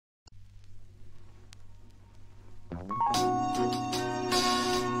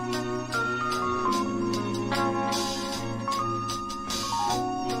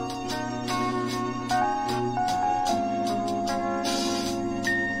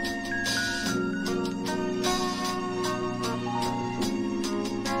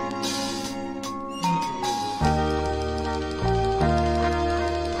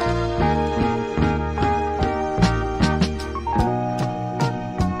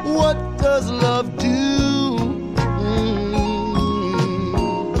What does love do?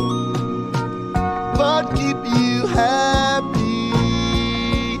 But keep you happy.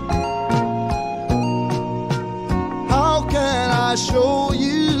 How can I show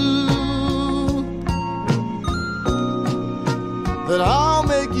you that I'll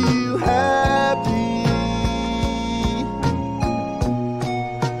make you happy?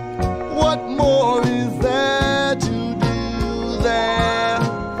 What more is there to do there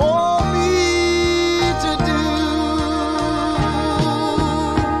for me to do?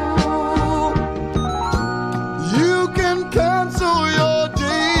 You can cancel your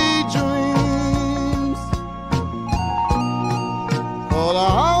daydreams, but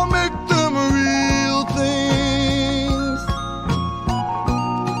I'll make them real things.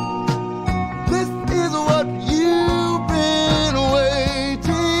 This is what you've been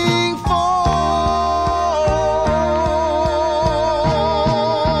waiting for.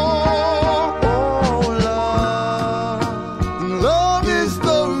 Oh, love. Love is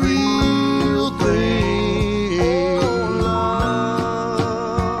the real thing. Oh,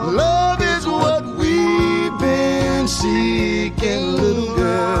 love. Love is what we've been seeking, little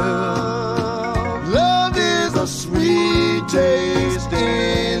girl. Love is a sweet taste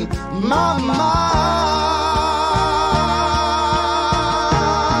in my mind.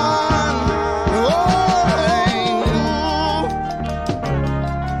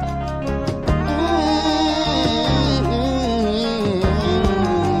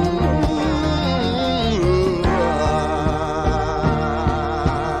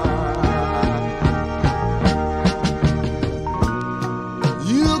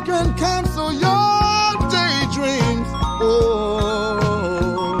 You can cancel your daydreams, oh,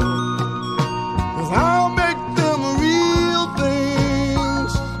 'cause I'll make them real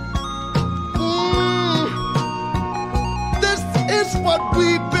things. This is what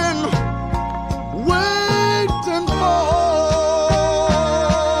we've been waiting for.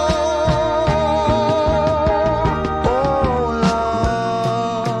 Oh,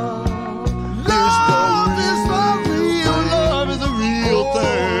 love. Love is the real, love is a real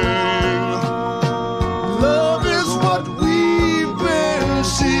thing. Love is what we've been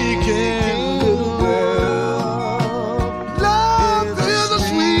seeking, little girl. Love is a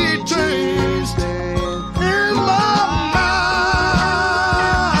sweet taste in my mind.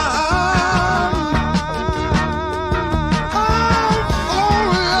 Oh,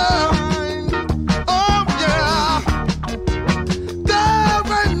 yeah. Oh, yeah. There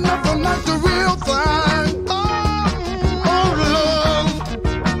ain't nothing like the real thing. Oh, love.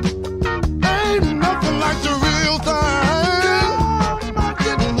 Ain't nothing like the real thing.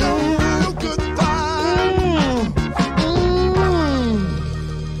 Getting the real good thing.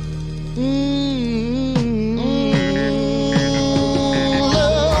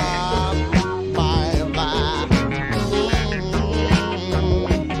 Love, my.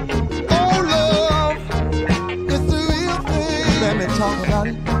 Oh, love, it's the real thing. Let me talk about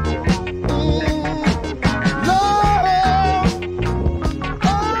it. Love,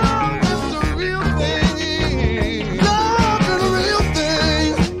 oh, it's the real thing. Love is the real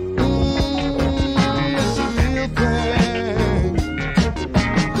thing. It's the real thing.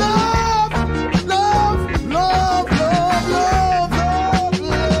 Love, love, love, love, love, love,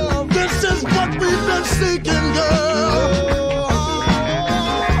 love. This is what we've been seeking, girl.